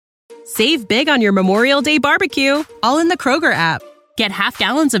Save big on your Memorial Day barbecue, all in the Kroger app. Get half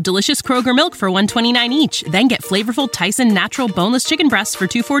gallons of delicious Kroger milk for $1.29 each. Then get flavorful Tyson natural boneless chicken breasts for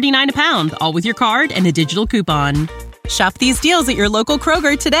 $2.49 a pound, all with your card and a digital coupon. Shop these deals at your local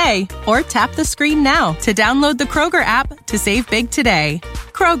Kroger today, or tap the screen now to download the Kroger app to save big today.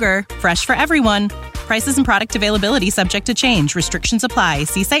 Kroger, fresh for everyone. Prices and product availability subject to change. Restrictions apply.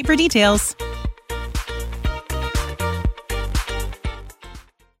 See site for details.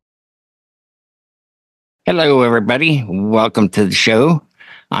 Hello, everybody. Welcome to the show.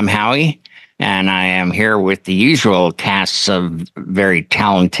 I'm Howie, and I am here with the usual cast of very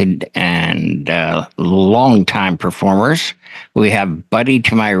talented and longtime performers. We have Buddy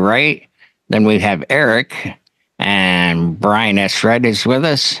to my right. Then we have Eric, and Brian S. Red is with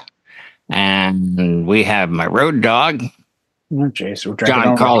us. And we have my road dog,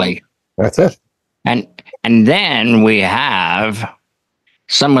 John Colley. That's it. And then we have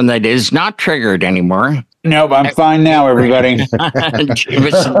someone that is not triggered anymore. Nope, I'm fine now, everybody.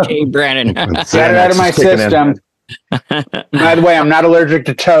 Jameson K. Brennan. Got it out of my system. By the way, I'm not allergic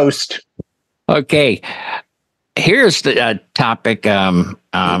to toast. Okay. Here's the topic I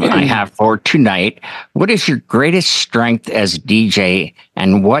have for tonight. What is your greatest strength as DJ,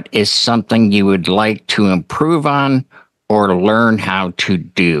 and what is something you would like to improve on or learn how to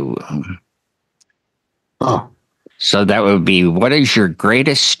do? Oh. So that would be, what is your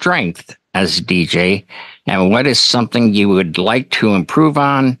greatest strength as a DJ, and what is something you would like to improve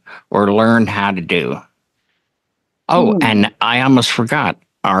on or learn how to do? Oh, and I almost forgot.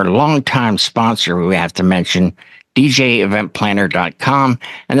 Our longtime sponsor, we have to mention, DJEventPlanner.com,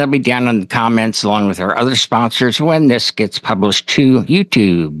 and they'll be down in the comments along with our other sponsors when this gets published to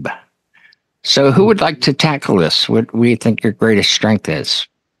YouTube. So who would like to tackle this? What do you think your greatest strength is?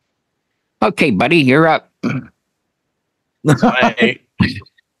 Okay, buddy, you're up.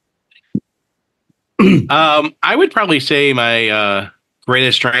 I would probably say my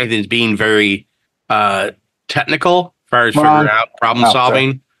greatest strength is being very technical as far as figuring out problem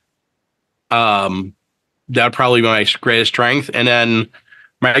solving. That would probably be my greatest strength. And then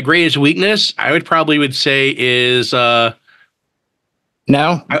my greatest weakness, I would say is there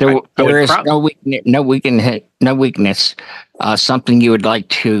is no weakness. Something you would like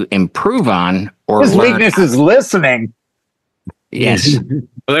to improve on or his weakness is listening. Yes.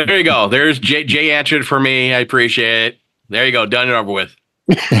 Well, there you go. There's Jay answered for me. I appreciate it. There you go. Done and over with.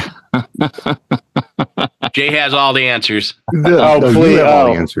 Jay has all the answers. Oh, please. All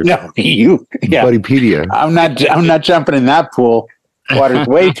the answers. No, you. Yeah. Buddypedia. I'm not jumping in that pool. Water's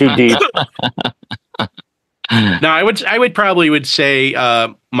way too deep. No, I would probably say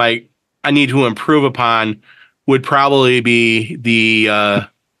I need to improve upon would probably be the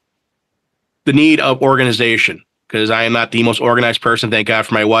need of organization, because I am not the most organized person. Thank God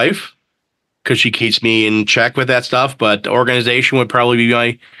for my wife, because she keeps me in check with that stuff. But organization would probably be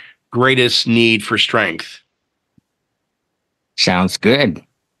my greatest need for strength. Sounds good.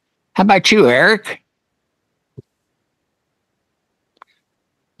 How about you, Eric?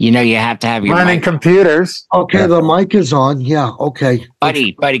 You know you have to have your running mic. computers. Okay, the mic is on. Yeah, okay.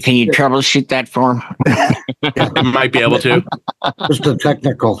 Buddy, can you troubleshoot that for him? Might be able to. Just a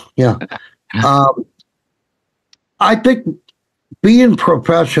technical, yeah. I think being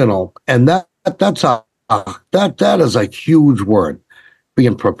professional, and that is a huge word,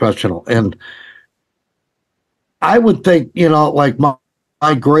 being professional. And I would think, like my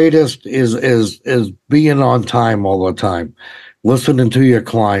greatest is being on time all the time, listening to your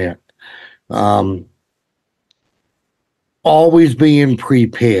client, always being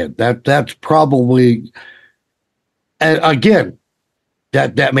prepared. That's probably, and again,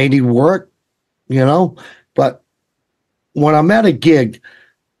 that may need work, but when I'm at a gig,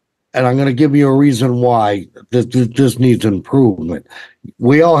 and I'm going to give you a reason why this needs improvement.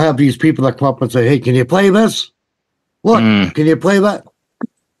 We all have these people that come up and say, "Hey, can you play this? Look, can you play that?"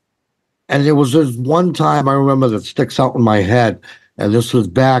 And there was this one time I remember that sticks out in my head, and this was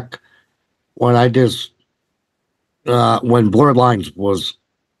back when when Blurred Lines was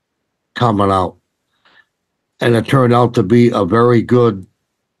coming out, and it turned out to be a very good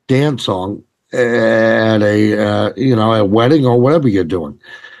dance song at a wedding or whatever you're doing.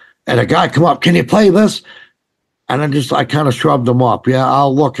 And a guy come up, "Can you play this?" And I kind of shrugged him off. "Yeah,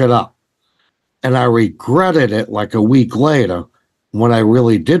 I'll look it up." And I regretted it like a week later when I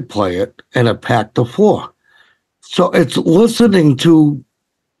really did play it, and it packed the floor. So it's listening to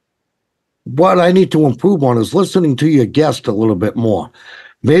what I need to improve on is listening to your guest a little bit more.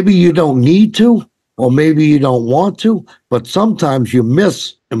 Maybe you don't need to, or maybe you don't want to, but sometimes you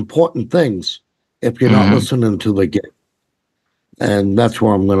miss important things if you're not listening to the guest. And that's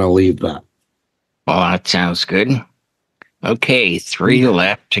where I'm going to leave that. Well, that sounds good. Okay, 3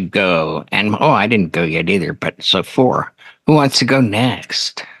 left to go. And I didn't go yet either, but so 4. Who wants to go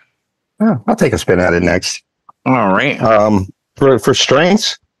next? Oh, I'll take a spin at it next. All right. For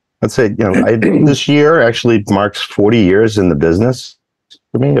strengths, let's say, this year actually marks 40 years in the business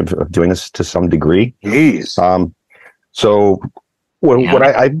for me of doing this to some degree. Jeez. So what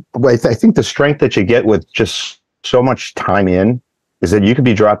I think the strength that you get with just so much time in is that you could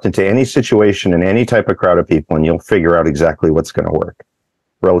be dropped into any situation in any type of crowd of people, and you'll figure out exactly what's going to work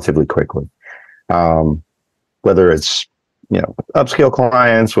relatively quickly. Whether it's upscale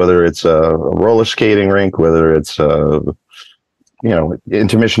clients, whether it's a roller skating rink, whether it's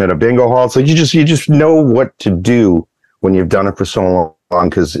intermission at a bingo hall. So you just know what to do when you've done it for so long,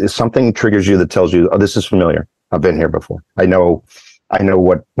 because if something triggers you that tells you, oh, this is familiar, I've been here before, I know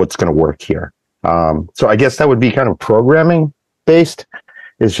what's going to work here. So I guess that would be kind of programming based.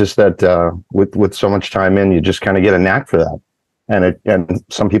 It's just that with so much time in, you just kind of get a knack for that. And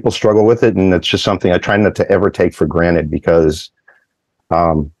some people struggle with it, and it's just something I try not to ever take for granted, because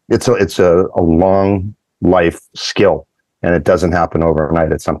it's a long life skill, and it doesn't happen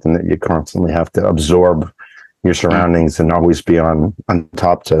overnight. It's something that you constantly have to absorb your surroundings and always be on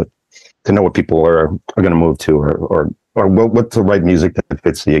top to know what people are going to move to, or what's the right music that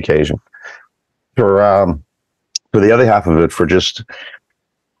fits the occasion. For the other half of it, for just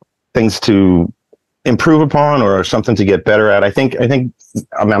things to improve upon or something to get better at, I think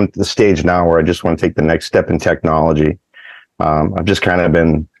I'm at the stage now where I just want to take the next step in technology. I've just kind of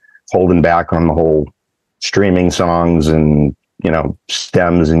been holding back on the whole streaming songs and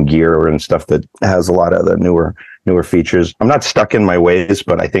stems and gear and stuff that has a lot of the newer features. I'm not stuck in my ways,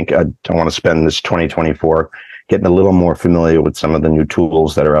 but I think I want to spend this 2024 getting a little more familiar with some of the new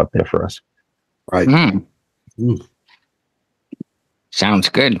tools that are out there for us. Right. Sounds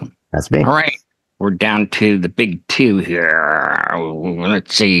good. That's me. All right. We're down to the big 2 here.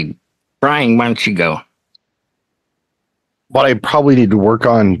 Let's see. Brian, why don't you go? What I probably need to work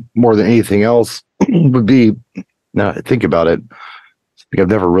on more than anything else would be, now think about it, I've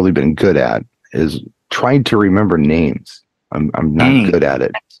never really been good at, is trying to remember names. I'm not good at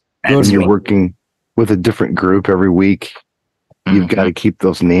it. When you're working with a different group every week, you've got to keep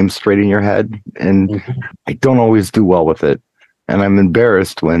those names straight in your head. And I don't always do well with it. And I'm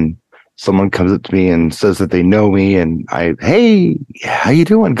embarrassed when someone comes up to me and says that they know me, and hey, how you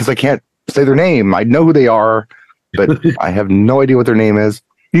doing? Because I can't say their name. I know who they are, but I have no idea what their name is.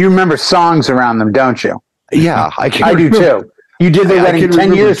 You remember songs around them, don't you? Yeah, I do too. You did the wedding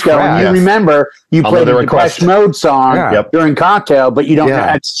 10 years ago, and you remember you played the Depeche Mode song during Cocktail, but you don't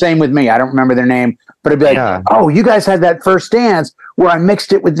know. It's the same with me. I don't remember their name, but I'd be like, oh, you guys had that first dance where I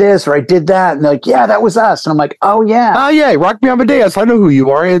mixed it with this, or I did that. And they're like, yeah, that was us. And I'm like, oh, yeah. Oh, yeah, Rock Me Amadeus. I know who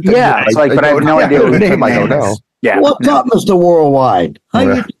you are. But I have no idea what name. I don't know. Yeah. What's up, Mr. Worldwide?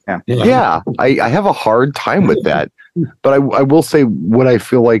 I have a hard time with that. But I will say what I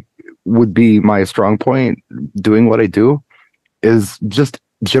feel like would be my strong point doing what I do is just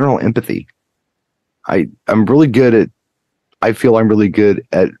general empathy. I feel I'm really good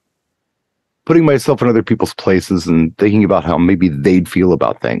at putting myself in other people's places and thinking about how maybe they'd feel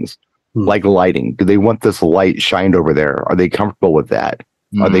about things. Like lighting. Do they want this light shined over there? Are they comfortable with that?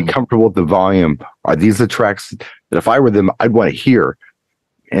 Are they comfortable with the volume? Are these the tracks that if I were them, I'd want to hear?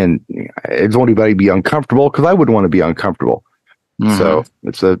 And I don't want anybody to be uncomfortable, because I wouldn't want to be uncomfortable. So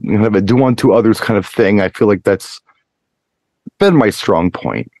it's a kind of a do unto others kind of thing. I feel like that's been my strong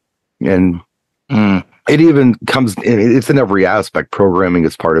point. And it even comes, it's in every aspect. Programming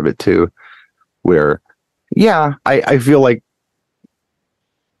is part of it too, where, I feel like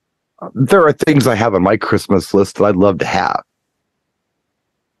there are things I have on my Christmas list that I'd love to have,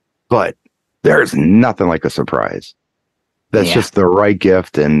 but there's nothing like a surprise. That's just the right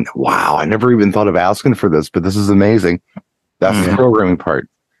gift. And wow, I never even thought of asking for this, but this is amazing. That's the programming part.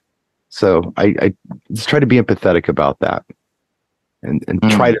 So I just try to be empathetic about that and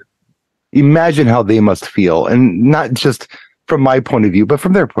try to imagine how they must feel, and not just from my point of view, but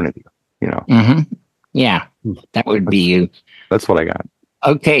from their point of view, Yeah, that would be you. That's what I got.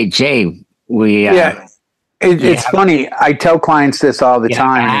 Okay, Jay, it's funny. I tell clients this all the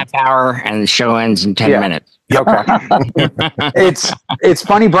time. A half hour and the show ends in 10 minutes. Okay. It's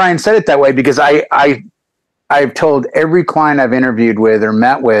funny Brian said it that way, because I've told every client I've interviewed with or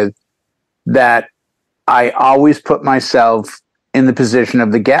met with that I always put myself in the position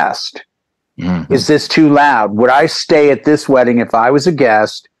of the guest. Is this too loud? Would I stay at this wedding if I was a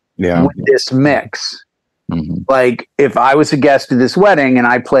guest with this mix? Like, if I was a guest at this wedding and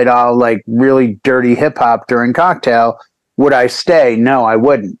I played all like really dirty hip hop during Cocktail, Would I stay? No, I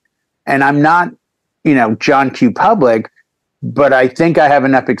wouldn't. And I'm not, John Q. Public, but I think I have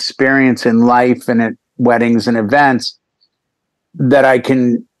enough experience in life and at weddings and events that I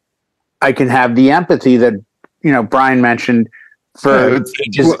can have the empathy that, Brian mentioned for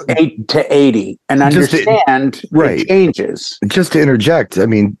ages 8 to 80 and understand it changes. Just to interject, I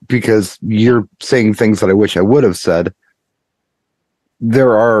mean, because you're saying things that I wish I would have said.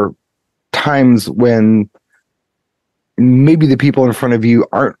 There are times when maybe the people in front of you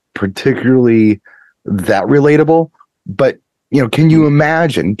aren't particularly that relatable, but can you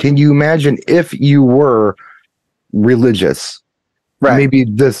imagine if you were religious, right, maybe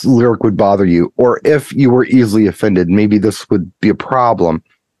this lyric would bother you, or if you were easily offended, maybe this would be a problem.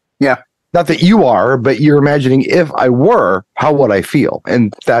 Yeah. Not that you are, but you're imagining, if I were, how would I feel?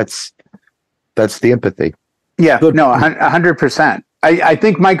 And that's the empathy. Yeah, no, 100%. I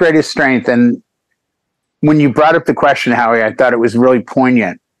think my greatest strength, and when you brought up the question, Howie, I thought it was really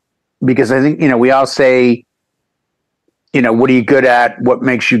poignant, because I think, we all say, what are you good at? What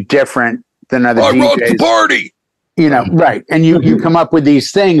makes you different than other DJs? I rock the party. Right. And you come up with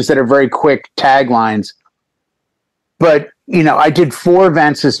these things that are very quick taglines. But, I did 4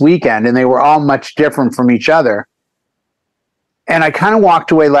 events this weekend and they were all much different from each other. And I kind of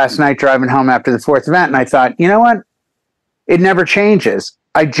walked away last night driving home after the 4th event. And I thought, you know what? It never changes.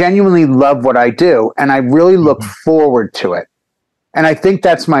 I genuinely love what I do. And I really look forward to it. And I think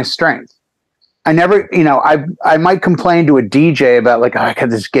that's my strength. I never, I might complain to a DJ about like, I got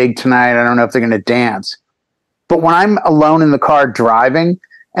this gig tonight. I don't know if they're going to dance. But when I'm alone in the car driving,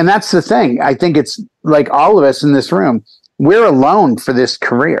 and that's the thing, I think it's like all of us in this room, we're alone for this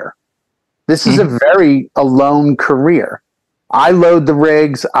career. This is a very alone career. I load the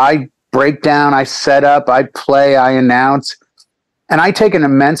rigs, I break down, I set up, I play, I announce, and I take an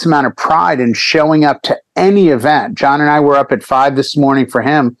immense amount of pride in showing up to any event. John and I were up at 5 this morning for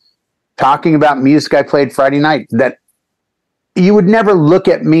him, talking about music I played Friday night that you would never look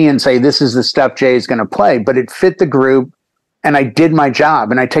at me and say, this is the stuff Jay's going to play, but it fit the group and I did my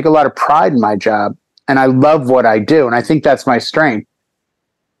job, and I take a lot of pride in my job and I love what I do. And I think that's my strength.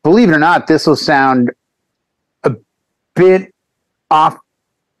 Believe it or not, this will sound a bit off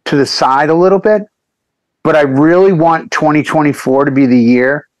to the side a little bit, but I really want 2024 to be the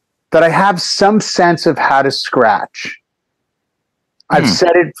year that I have some sense of how to scratch. I've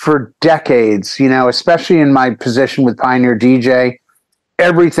said it for decades, especially in my position with Pioneer DJ.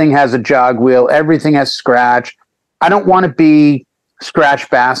 Everything has a jog wheel. Everything has scratch. I don't want to be scratch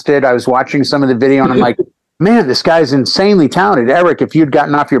bastard. I was watching some of the video and I'm like, man, this guy's insanely talented. Eric, if you'd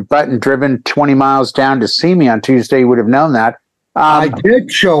gotten off your butt and driven 20 miles down to see me on Tuesday, you would have known that. I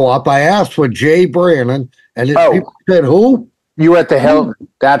did show up. I asked for Jay Brannon, and people said, who? You were at the Hilton.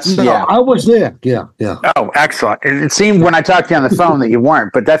 I was there. Yeah. Oh, excellent. It seemed when I talked to you on the phone that you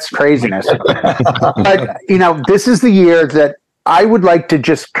weren't, but that's craziness. But, this is the year that I would like to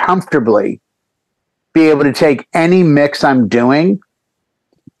just comfortably be able to take any mix I'm doing,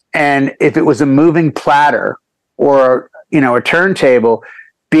 and if it was a moving platter or, a turntable,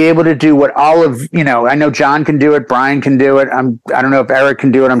 be able to do what all of, I know John can do it, Brian can do it. I don't know if Eric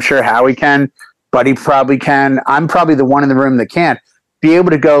can do it. I'm sure Howie can. Buddy probably can. I'm probably the one in the room that can't. Be able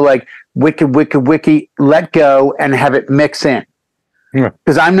to go like wiki, let go and have it mix in.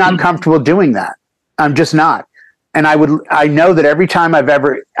 Because I'm not comfortable doing that. I'm just not. And I know that every time I've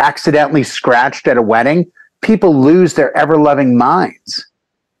ever accidentally scratched at a wedding, people lose their ever-loving minds.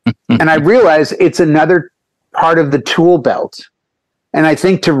 And I realize it's another part of the tool belt. And I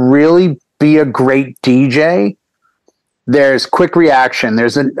think to really be a great DJ, there's quick reaction,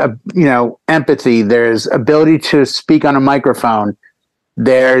 there's empathy, there's ability to speak on a microphone,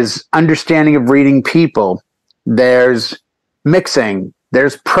 there's understanding of reading people, there's mixing,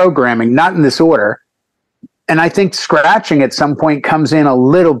 there's programming, not in this order. And I think scratching at some point comes in a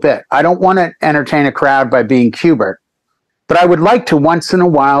little bit. I don't want to entertain a crowd by being Qbert, but I would like to once in a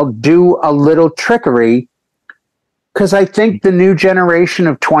while do a little trickery, because I think the new generation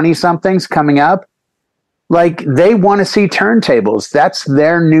of 20-somethings coming up, like, they want to see turntables. That's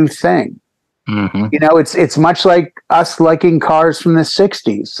their new thing. It's much like us liking cars from the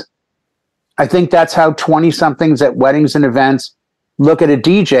 60s. I think that's how 20-somethings at weddings and events look at a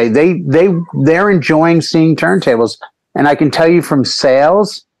DJ. They're enjoying seeing turntables. And I can tell you from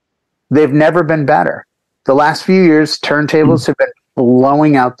sales, they've never been better. The last few years, turntables have been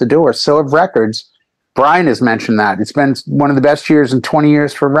blowing out the door. So have records. Brian has mentioned that. It's been one of the best years in 20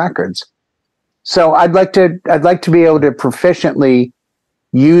 years for records. So I'd like to be able to proficiently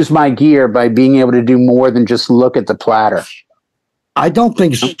use my gear by being able to do more than just look at the platter. I don't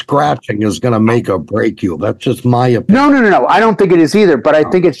think scratching is going to make or break you. That's just my opinion. No. I don't think it is either, but I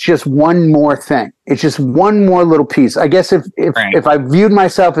think it's just one more thing. It's just one more little piece. I guess if I viewed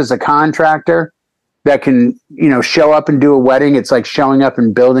myself as a contractor that can, show up and do a wedding, it's like showing up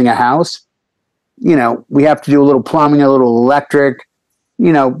and building a house. We have to do a little plumbing, a little electric.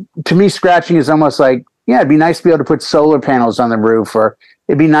 To me, scratching is almost like, it'd be nice to be able to put solar panels on the roof, or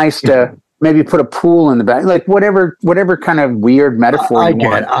it'd be nice to maybe put a pool in the back, like whatever kind of weird metaphor you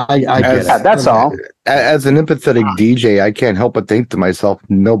want. I get it. That's all. As an empathetic DJ, I can't help but think to myself,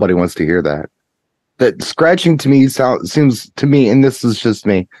 nobody wants to hear that. That scratching to me seems to me, and this is just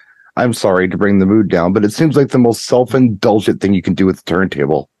me, I'm sorry to bring the mood down, but it seems like the most self-indulgent thing you can do with the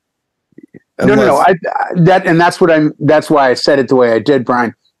turntable. No. That's why I said it the way I did,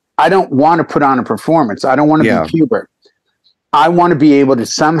 Brian. I don't want to put on a performance. I don't want to be Hubert. I want to be able to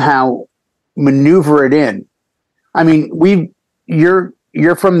somehow maneuver it in. I mean, you're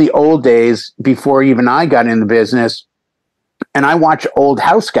from the old days before even I got in the business, and I watch old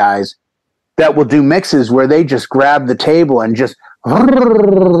house guys that will do mixes where they just grab the table and just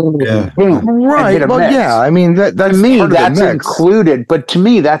boom, right. Well, mix. Yeah. I mean, that's to me that's included, but to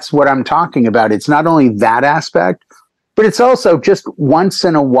me that's what I'm talking about. It's not only that aspect, but it's also just once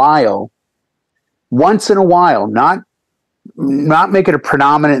in a while, not make it a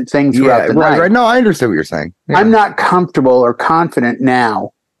predominant thing throughout the night. Right. No, I understand what you're saying. Yeah. I'm not comfortable or confident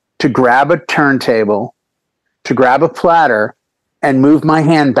now to grab a turntable, to grab a platter, and move my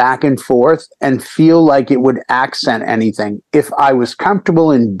hand back and forth and feel like it would accent anything. If I was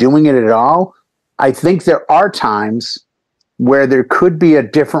comfortable in doing it at all, I think there are times where there could be a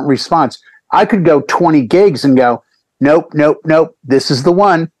different response. I could go 20 gigs and go, nope. This is the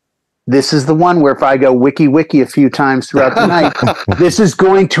one. This is the one where if I go wiki a few times throughout the night, this is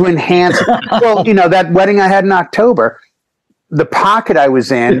going to enhance. Well, that wedding I had in October, the pocket I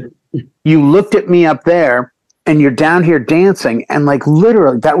was in, you looked at me up there and you're down here dancing. And like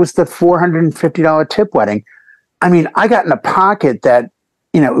literally, that was the $450 tip wedding. I mean, I got in a pocket that,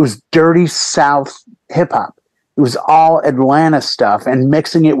 it was dirty South hip hop. It was all Atlanta stuff and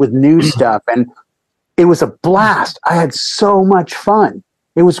mixing it with new stuff. And it was a blast. I had so much fun.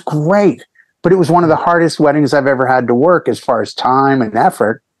 It was great, but it was one of the hardest weddings I've ever had to work as far as time and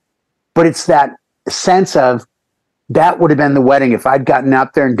effort. But it's that sense of that would have been the wedding. If I'd gotten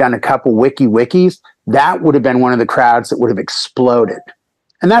up there and done a couple wikis, that would have been one of the crowds that would have exploded.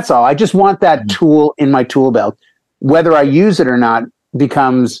 And that's all. I just want that tool in my tool belt. Whether I use it or not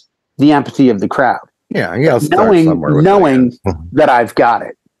becomes the empathy of the crowd. Yeah. Knowing that I've got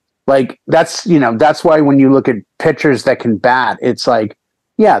it. Like that's why when you look at pitchers that can bat, it's like,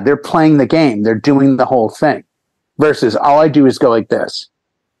 yeah, they're playing the game. They're doing the whole thing. Versus all I do is go like this.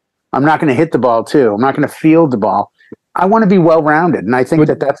 I'm not going to hit the ball too. I'm not going to field the ball. I want to be well-rounded. And I think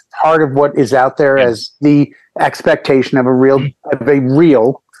that's part of what is out there as the expectation of a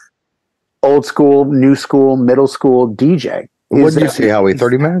real old school, new school, middle school DJ. What did you say, Howie?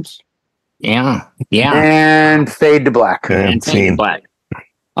 30 minutes? Yeah. And fade to black. And fade to black.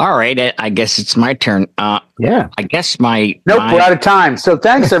 All right, I guess it's my turn. Yeah. I guess we're out of time. So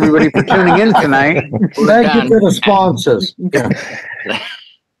thanks everybody for tuning in tonight. Thank you for the sponsors.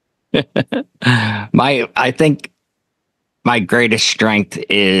 I think my greatest strength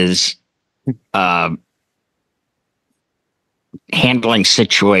is handling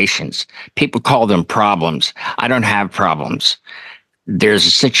situations. People call them problems. I don't have problems. There's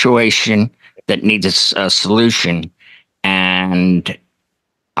a situation that needs a solution, and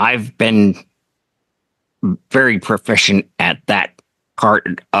I've been very proficient at that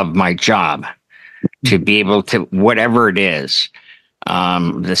part of my job to be able to, whatever it is,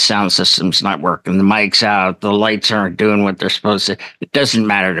 the sound system's not working, the mic's out, the lights aren't doing what they're supposed to. It doesn't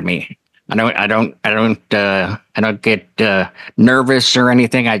matter to me. I don't get nervous or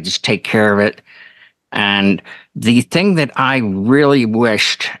anything. I just take care of it. And the thing that I really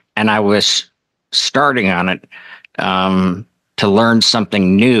wished, and I was starting on it, to learn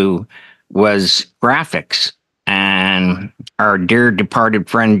something new, was graphics. And our dear departed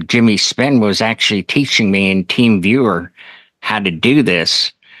friend Jimmy Spin was actually teaching me in TeamViewer how to do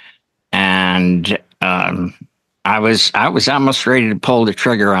this. And I was almost ready to pull the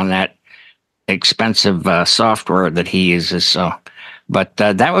trigger on that expensive software that he uses. So, but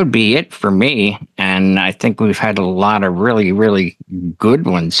that would be it for me. And I think we've had a lot of really, really good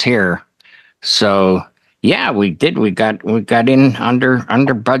ones here. So yeah, we did. We got in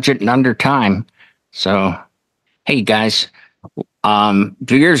under budget and under time. So, hey guys,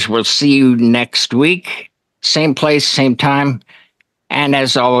 viewers, we'll see you next week. Same place, same time. And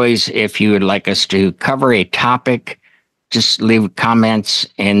as always, if you would like us to cover a topic just leave comments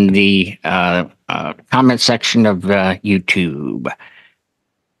in the comment section of YouTube.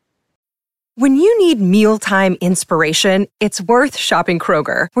 When you need mealtime inspiration, it's worth shopping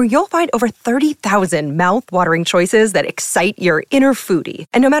Kroger, where you'll find over 30,000 mouth-watering choices that excite your inner foodie.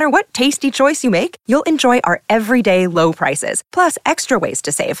 And no matter what tasty choice you make, you'll enjoy our everyday low prices, plus extra ways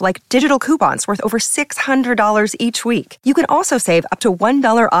to save, like digital coupons worth over $600 each week. You can also save up to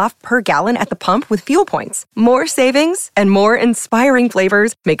 $1 off per gallon at the pump with fuel points. More savings and more inspiring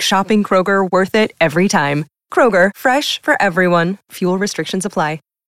flavors make shopping Kroger worth it every time. Kroger, fresh for everyone. Fuel restrictions apply.